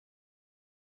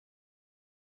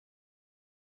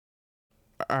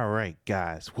All right,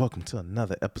 guys, welcome to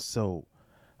another episode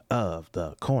of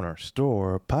the Corner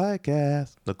Store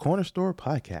Podcast. The Corner Store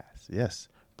Podcast, yes,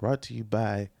 brought to you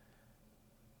by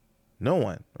no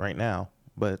one right now,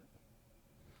 but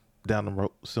down the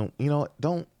road soon. You know what?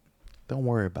 Don't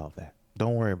worry about that.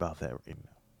 Don't worry about that right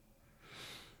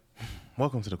now.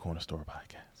 Welcome to the Corner Store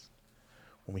Podcast,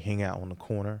 when we hang out on the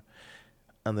corner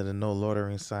under the no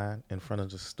loitering sign in front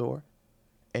of the store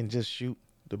and just shoot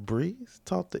the breeze,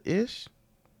 talk the ish.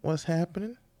 What's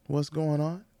happening? What's going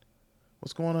on?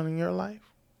 What's going on in your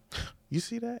life? You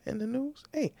see that in the news?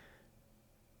 Hey,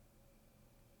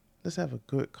 let's have a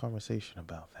good conversation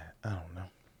about that. I don't know.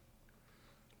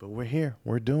 But we're here.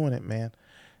 We're doing it, man.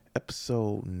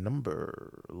 Episode number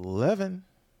 11.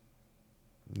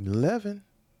 11.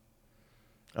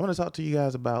 I'm going to talk to you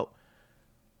guys about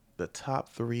the top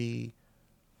 3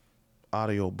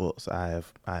 audiobooks I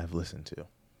have listened to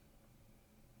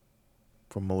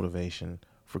for motivation,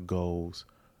 for goals,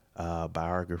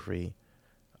 biography,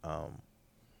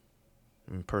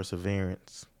 and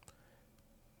perseverance.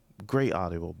 Great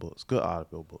audiobooks, good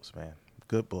audiobooks, man,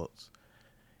 good books.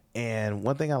 And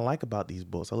one thing I like about these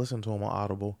books, I listen to them on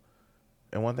Audible,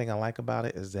 and one thing I like about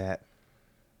it is that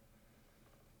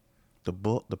the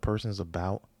book the person's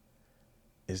about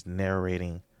is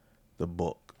narrating the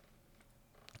book.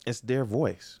 It's their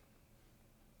voice.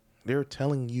 They're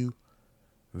telling you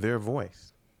their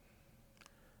voice.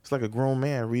 It's like a grown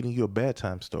man reading you a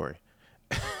bedtime story.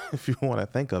 If you want to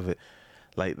think of it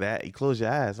like that, you close your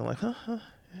eyes. I'm like, yeah,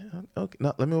 okay.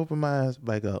 No, let me open my eyes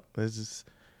back up. Let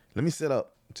me sit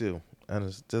up too. And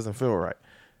it doesn't feel right.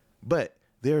 But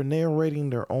they're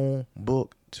narrating their own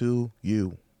book to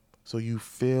you. So you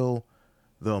feel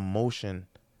the emotion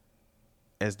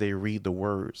as they read the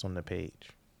words on the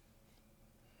page.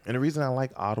 And the reason I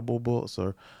like Audible books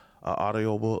or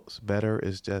audio books better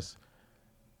is just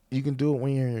you can do it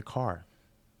when you're in your car.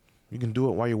 You can do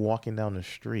it while you're walking down the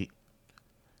street.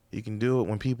 You can do it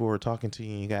when people are talking to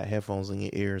you and you got headphones in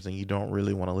your ears and you don't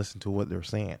really want to listen to what they're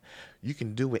saying. You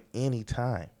can do it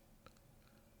anytime.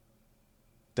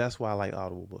 That's why I like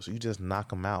Audible books. You just knock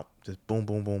them out. Just boom,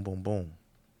 boom, boom, boom, boom.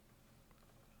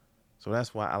 So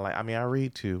that's why I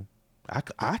read too. I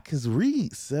can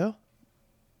read, so.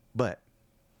 But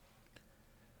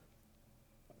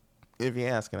if you're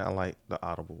asking, I like the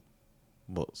Audible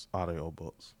books, audio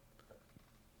books.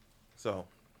 So,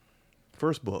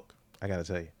 first book, I got to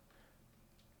tell you,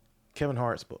 Kevin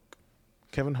Hart's book.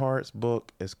 Kevin Hart's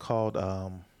book is called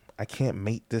I Can't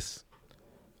Make This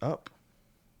Up.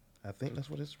 I think that's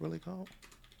what it's really called.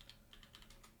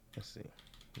 Let's see.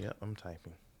 Yep, I'm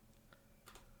typing.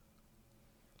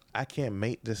 I Can't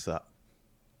Make This Up.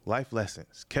 Life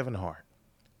Lessons, Kevin Hart.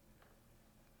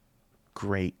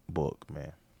 Great book,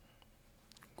 man.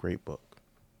 Great book.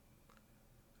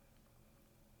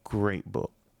 Great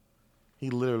book.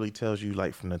 He literally tells you,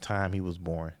 like, from the time he was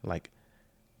born, like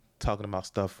talking about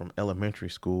stuff from elementary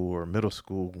school or middle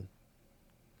school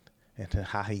and to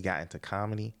how he got into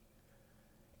comedy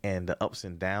and the ups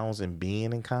and downs in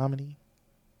being in comedy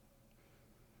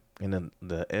and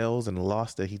the L's and the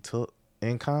loss that he took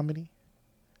in comedy,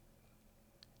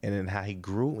 and then how he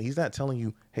grew. He's not telling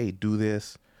you, hey, do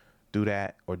this, do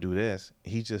that, or do this.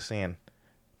 He's just saying,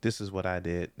 this is what I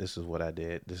did. This is what I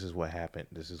did. This is what happened.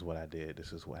 This is what I did.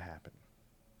 This is what happened.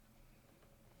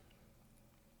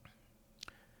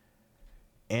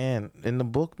 And in the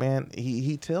book, man,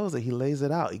 he tells it. He lays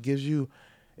it out. It gives you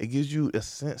a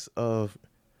sense of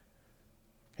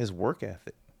his work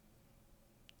ethic.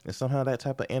 And somehow that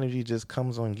type of energy just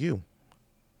comes on you.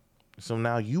 So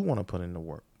now you want to put in the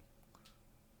work.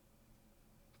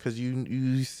 Because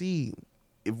you see,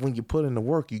 if when you put in the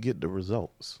work, you get the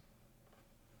results.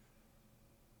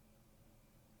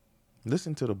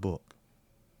 Listen to the book.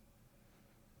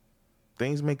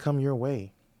 Things may come your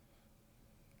way.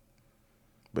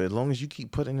 But as long as you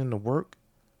keep putting in the work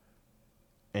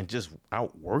and just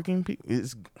outworking people,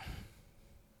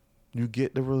 you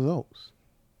get the results.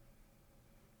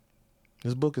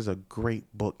 This book is a great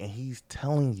book, and he's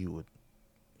telling you it.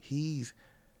 He's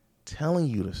telling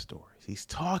you the stories. He's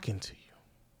talking to you.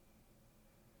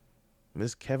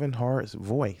 Miss Kevin Hart's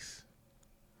voice.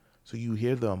 So you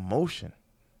hear the emotion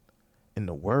in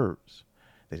the words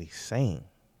that he's saying.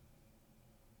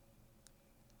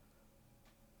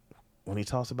 When he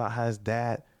talks about how his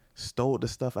dad stole the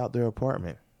stuff out their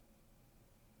apartment,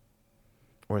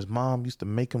 or his mom used to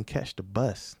make him catch the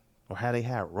bus, or how they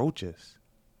had roaches,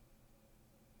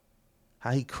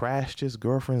 how he crashed his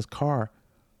girlfriend's car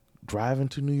driving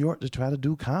to New York to try to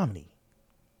do comedy,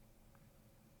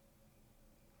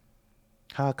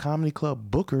 how a comedy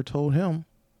club booker told him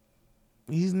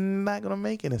He's not gonna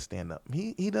make it in stand up.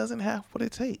 He doesn't have what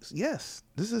it takes. Yes,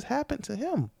 this has happened to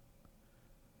him.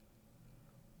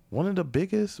 One of the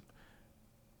biggest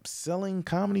selling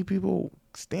comedy people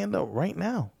stand up right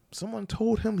now. Someone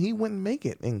told him he wouldn't make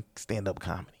it in stand up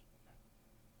comedy.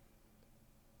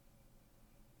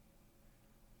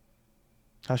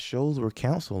 How shows were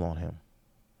canceled on him.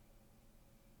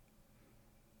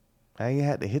 How he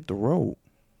had to hit the road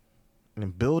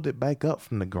and build it back up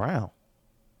from the ground.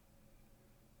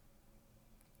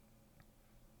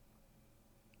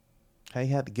 How he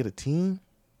had to get a team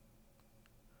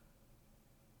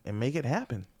and make it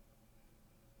happen.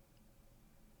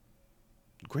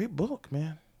 Great book,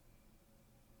 man.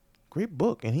 Great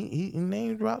book. And he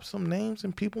name dropped some names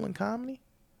and people in comedy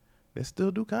that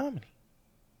still do comedy.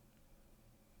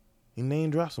 He name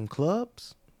dropped some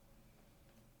clubs.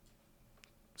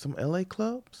 Some LA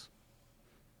clubs.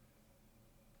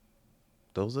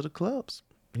 Those are the clubs.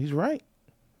 He's right.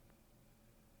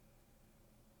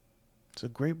 It's a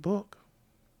great book.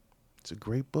 It's a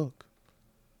great book.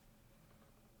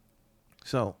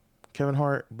 So, Kevin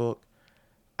Hart book,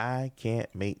 I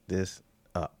can't make this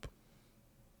up.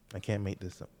 I can't make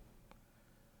this up.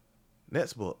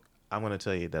 Next book I'm going to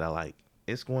tell you that I like.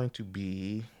 It's going to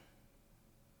be...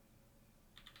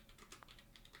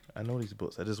 I know these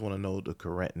books. I just want to know the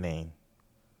correct name.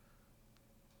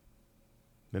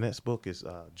 The next book is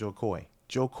Joe Coy.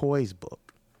 Joe Coy's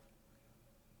book,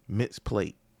 Mitts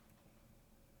Plate.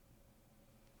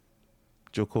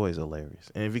 Joe Coy is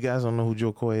hilarious. And if you guys don't know who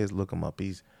Joe Coy is, look him up.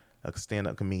 He's a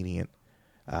stand-up comedian.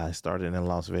 Started in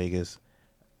Las Vegas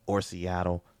or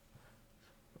Seattle.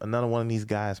 Another one of these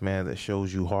guys, man, that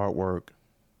shows you hard work,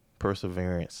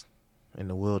 perseverance, and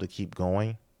the will to keep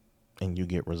going, and you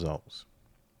get results.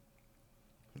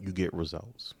 You get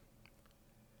results.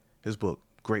 His book,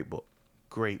 great book.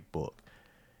 Great book.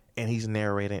 And he's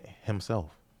narrating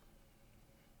himself.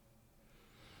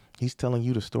 He's telling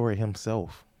you the story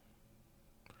himself.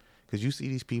 Because you see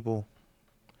these people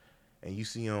and you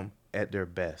see them at their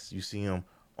best. You see them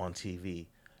on TV.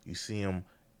 You see them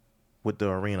with the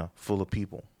arena full of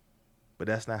people. But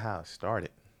that's not how it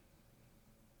started.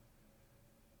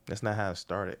 That's not how it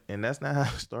started. And that's not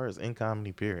how it starts in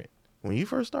comedy, period. When you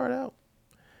first start out,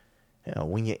 hell,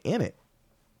 when you're in it,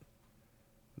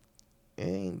 it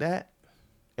ain't that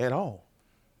at all.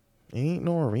 It ain't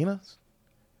no arenas.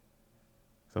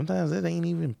 Sometimes it ain't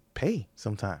even pay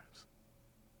sometimes.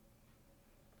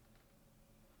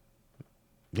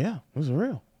 Yeah, it's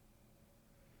real.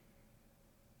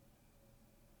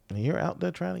 And you're out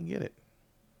there trying to get it.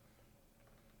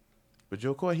 But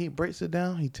Joe Coy, he breaks it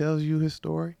down. He tells you his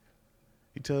story.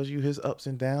 He tells you his ups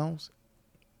and downs.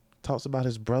 Talks about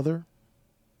his brother.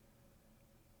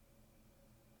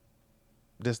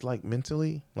 Just like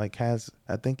mentally, like has,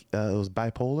 I think it was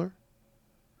bipolar.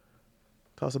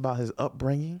 Talks about his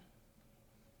upbringing.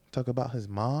 Talk about his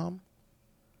mom.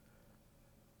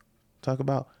 Talk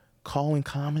about calling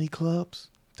comedy clubs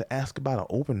to ask about an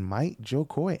open mic. Joe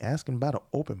Coy asking about an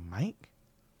open mic.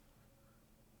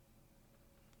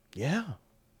 Yeah.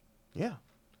 Yeah.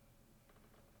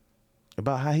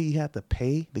 About how he had to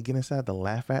pay to get inside the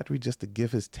Laugh Factory just to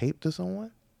give his tape to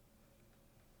someone.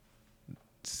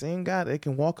 Same guy that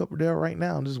can walk up there right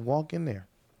now and just walk in there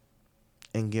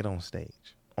and get on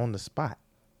stage on the spot.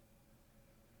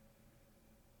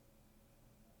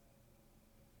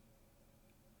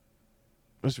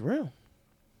 It's real.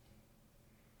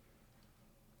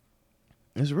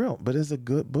 It's real, but it's a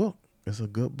good book. It's a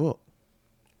good book.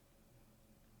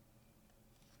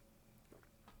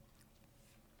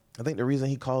 I think the reason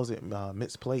he calls it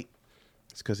Mitts Plate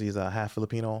is because he's half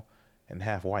Filipino and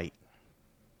half white.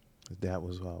 His dad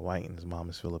was white and his mom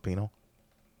is Filipino.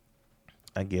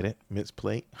 I get it. Mitts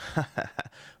Plate.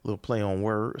 Little play on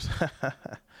words.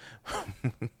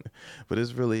 But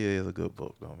this really is a good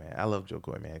book, though, man. I love Joe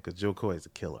Coy, man, because Joe Coy is a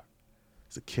killer.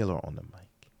 He's a killer on the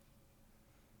mic.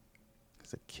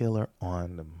 He's a killer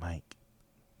on the mic.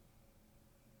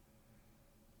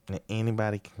 And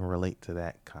anybody can relate to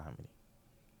that comedy.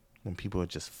 When people are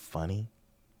just funny,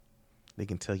 they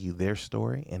can tell you their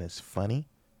story and it's funny.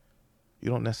 You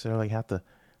don't necessarily have to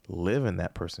live in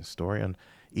that person's story and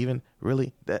even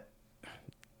really that,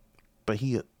 but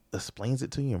he explains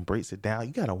it to you and breaks it down.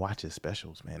 You got to watch his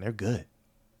specials, man. They're good.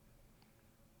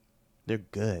 They're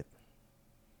good.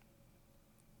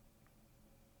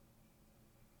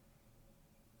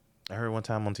 I heard one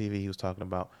time on TV he was talking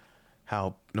about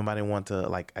how nobody wanted to,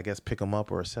 like, I guess, pick him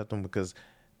up or accept him because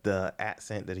the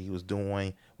accent that he was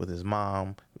doing with his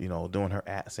mom, you know, doing her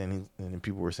accent, and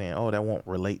people were saying, oh, that won't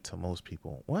relate to most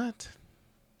people. What?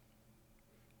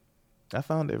 I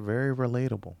found it very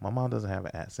relatable. My mom doesn't have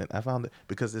an accent. I found it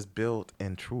because it's built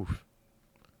in truth.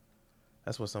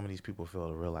 That's what some of these people fail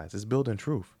to realize. It's built in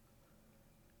truth.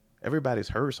 Everybody's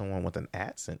heard someone with an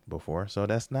accent before, so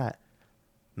that's not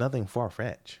nothing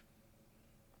far-fetched.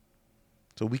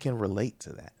 So we can relate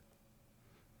to that.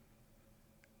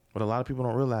 But a lot of people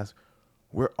don't realize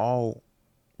we're all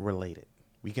related.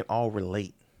 We can all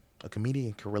relate. A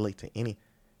comedian can relate to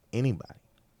anybody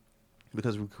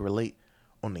because we can relate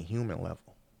on the human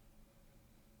level.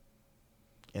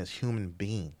 As human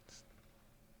beings.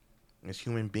 As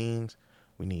human beings,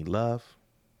 we need love.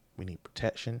 We need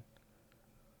protection.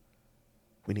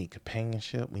 We need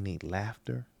companionship. We need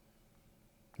laughter.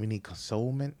 We need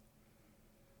consolement.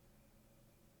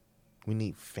 We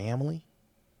need family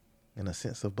and a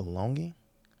sense of belonging.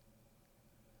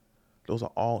 Those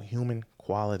are all human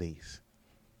qualities.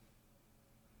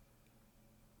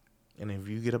 And if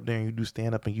you get up there and you do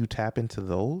stand up and you tap into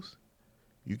those,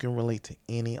 you can relate to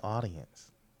any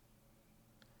audience.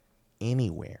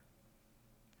 Anywhere.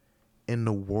 In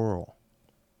the world.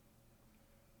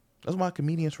 That's why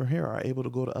comedians from here are able to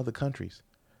go to other countries.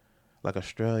 Like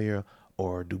Australia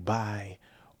or Dubai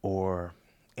or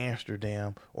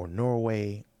Amsterdam or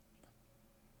Norway.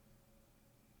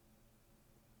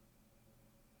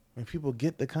 And people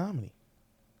get the comedy.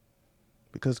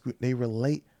 Because they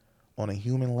relate on a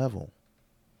human level.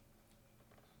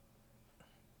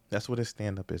 That's what his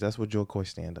stand-up is. That's what Jo Koy's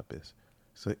stand-up is.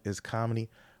 So it's comedy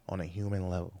on a human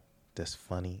level. That's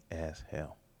funny as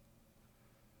hell.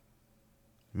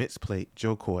 Mitts Plate,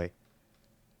 Jo Koy.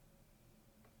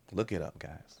 Look it up,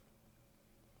 guys.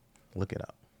 Look it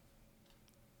up.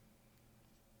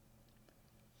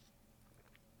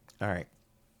 All right.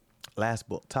 Last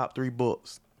book. Top 3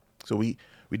 books. So we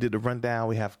did the rundown.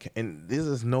 We have, and this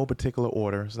is no particular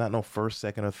order. It's not no first,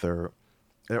 second, or third.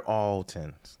 They're all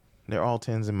 10s. They're all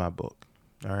 10s in my book.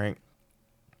 All right.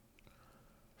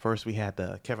 First, we had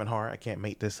the Kevin Hart, I Can't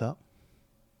Make This Up.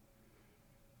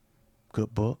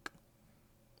 Good book.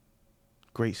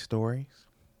 Great stories.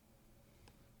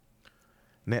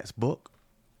 Next book,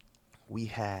 we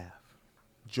have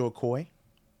Jo Koy,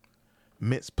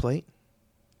 Mitts Plate.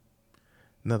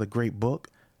 Another great book.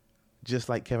 Just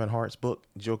like Kevin Hart's book,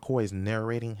 Jo Koy is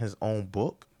narrating his own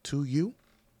book to you.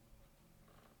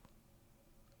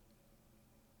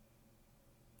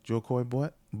 Jo Koy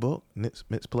book, Mitts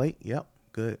Plate. Yep,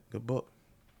 good book.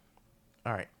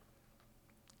 All right.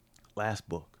 Last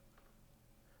book.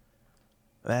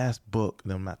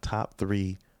 Then my top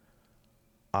 3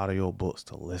 audio books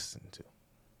to listen to.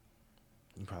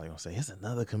 You're probably gonna say, it's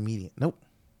another comedian. Nope.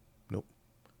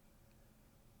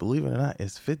 Believe it or not,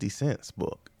 it's 50 Cent's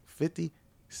book. 50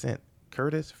 Cent.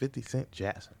 Curtis 50 Cent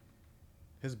Jackson.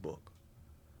 His book.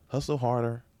 Hustle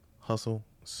Harder, Hustle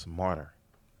Smarter.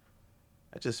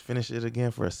 I just finished it again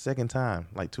for a second time,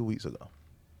 like 2 weeks ago.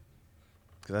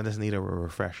 Because I just need a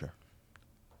refresher.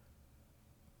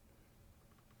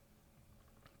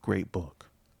 Great book.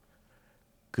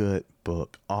 Good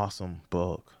book. Awesome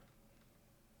book.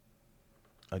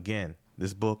 Again,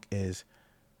 this book is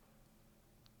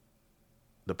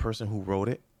the person who wrote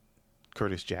it,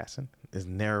 Curtis Jackson, is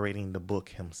narrating the book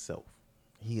himself.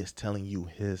 He is telling you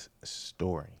his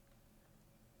story.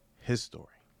 His story.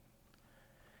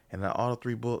 And in all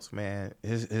 3 books, man,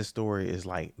 his story is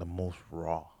like the most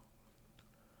raw.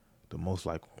 The most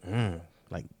like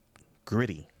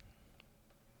gritty.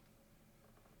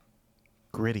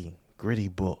 Gritty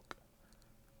book.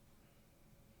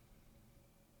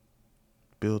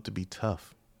 Built to be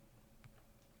tough.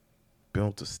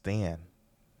 Built to stand.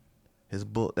 His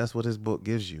book, that's what his book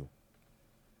gives you.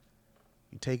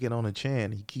 You take it on the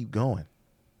chin, you keep going.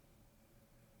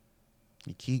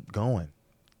 You keep going.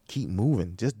 Keep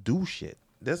moving. Just do shit.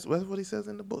 That's what he says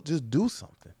in the book. Just do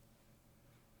something.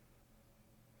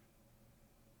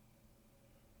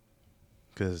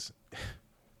 Because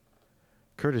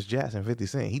Curtis Jackson, 50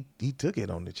 Cent, he took it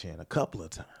on the chin a couple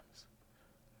of times.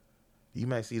 You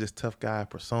might see this tough guy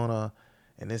persona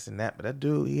and this and that, but that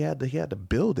dude, he had to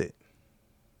build it.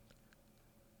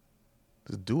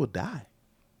 Just do or die.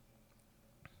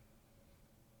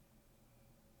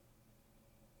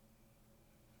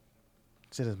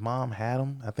 Said his mom had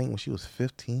him, I think, when she was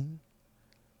 15.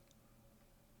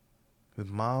 His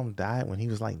mom died when he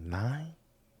was like 9.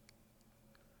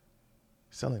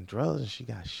 Selling drugs and she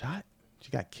got shot. She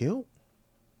got killed.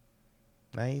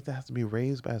 Now he has to be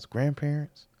raised by his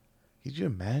grandparents. Could you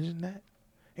imagine that?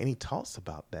 And he talks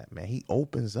about that, man. He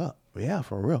opens up. Yeah,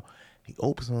 for real. He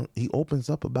opens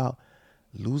up about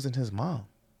losing his mom.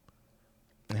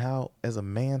 And how, as a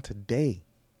man today,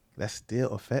 that still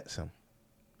affects him.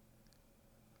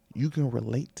 You can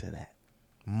relate to that.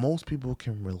 Most people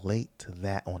can relate to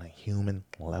that on a human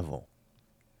level.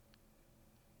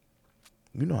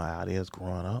 You know how it is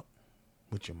growing up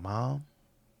with your mom.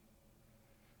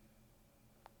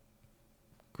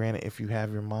 Granted, if you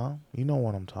have your mom, you know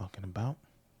what I'm talking about.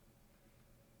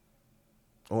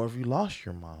 Or if you lost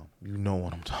your mom, you know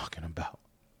what I'm talking about.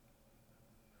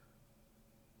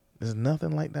 There's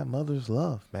nothing like that mother's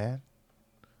love, man.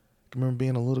 I remember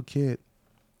being a little kid.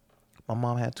 My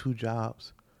mom had 2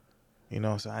 jobs,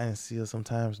 so I didn't see her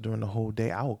sometimes during the whole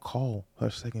day. I would call her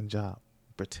second job,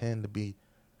 pretend to be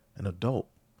an adult,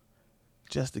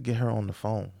 just to get her on the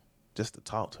phone, just to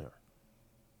talk to her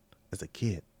as a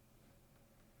kid.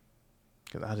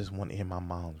 Because I just wanted to hear my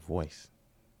mom's voice.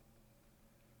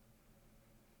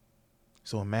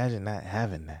 So imagine not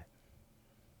having that.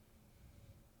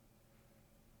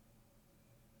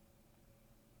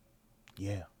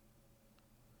 Yeah.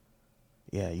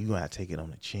 Yeah, you're going to have to take it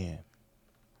on the chin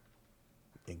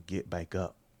and get back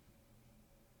up.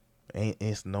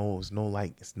 It's no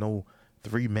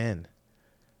 3 men.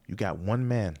 You got 1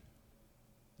 man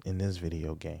in this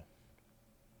video game.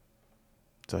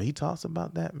 So he talks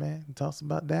about that, man. He talks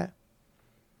about that.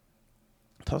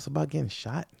 He talks about getting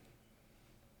shot.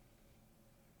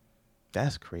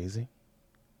 That's crazy.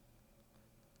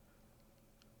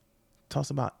 Talks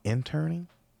about interning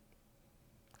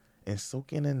and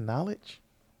soaking in knowledge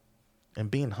and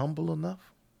being humble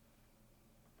enough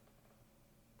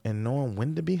and knowing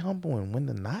when to be humble and when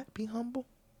to not be humble.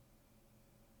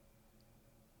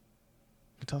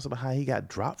 He talks about how he got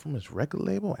dropped from his record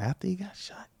label after he got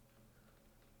shot.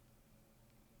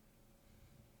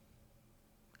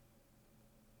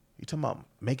 You talking about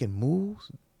making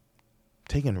moves,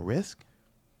 taking risk?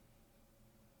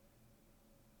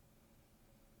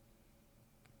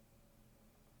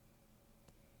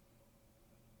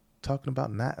 Talking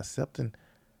about not accepting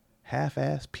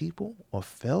half-ass people or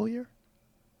failure?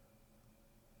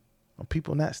 Or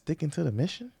people not sticking to the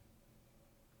mission?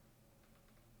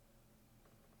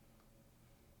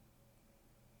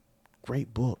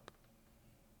 Great book.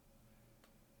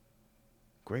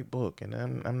 Great book. And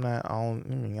I'm not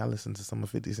on, I listen to some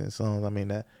of 50 Cent songs.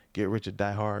 That Get Rich or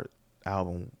Die Hard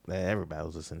album, that everybody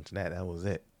was listening to that. That was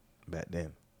it back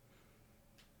then.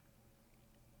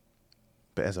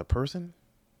 But as a person,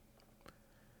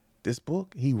 this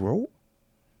book he wrote,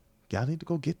 y'all need to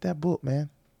go get that book, man.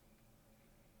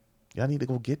 Y'all need to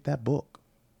go get that book.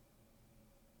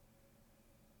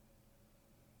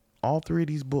 All 3 of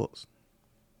these books.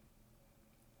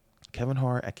 Kevin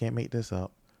Hart, I Can't Make This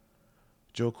Up.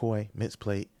 Joe Coy, Mitts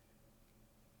Plate.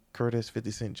 Curtis,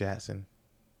 50 Cent Jackson.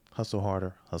 Hustle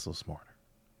Harder, Hustle Smarter.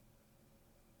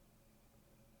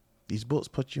 These books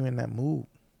put you in that mood.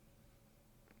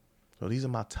 So these are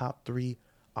my top 3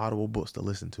 Audible books to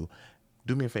listen to.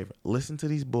 Do me a favor. Listen to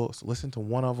these books. Listen to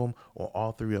one of them or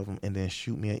all 3 of them, and then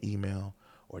shoot me an email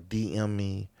or DM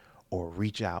me or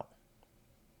reach out.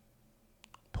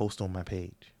 Post on my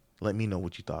page. Let me know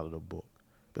what you thought of the book.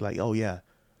 Be like, oh yeah,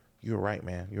 you're right,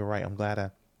 man. You're right. I'm glad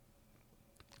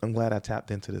I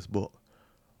tapped into this book.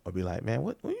 Or be like, man,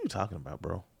 what are you talking about,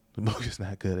 bro? The book is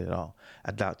not good at all.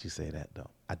 I doubt you say that,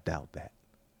 though. I doubt that.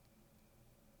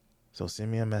 So send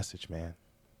me a message, man.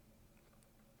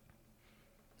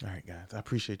 All right, guys. I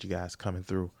appreciate you guys coming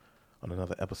through on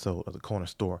another episode of the Corner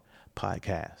Store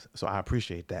podcast. So I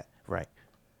appreciate that. Right.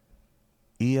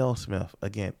 E.L. Smith.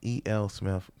 Again, E.L.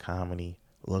 Smith Comedy.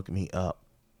 Look me up.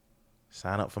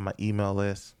 Sign up for my email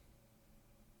list.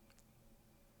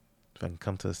 If I can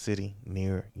come to a city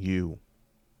near you.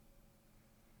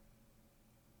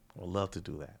 I would love to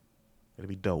do that. It'll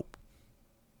be dope.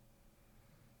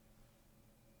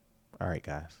 All right,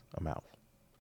 guys. I'm out.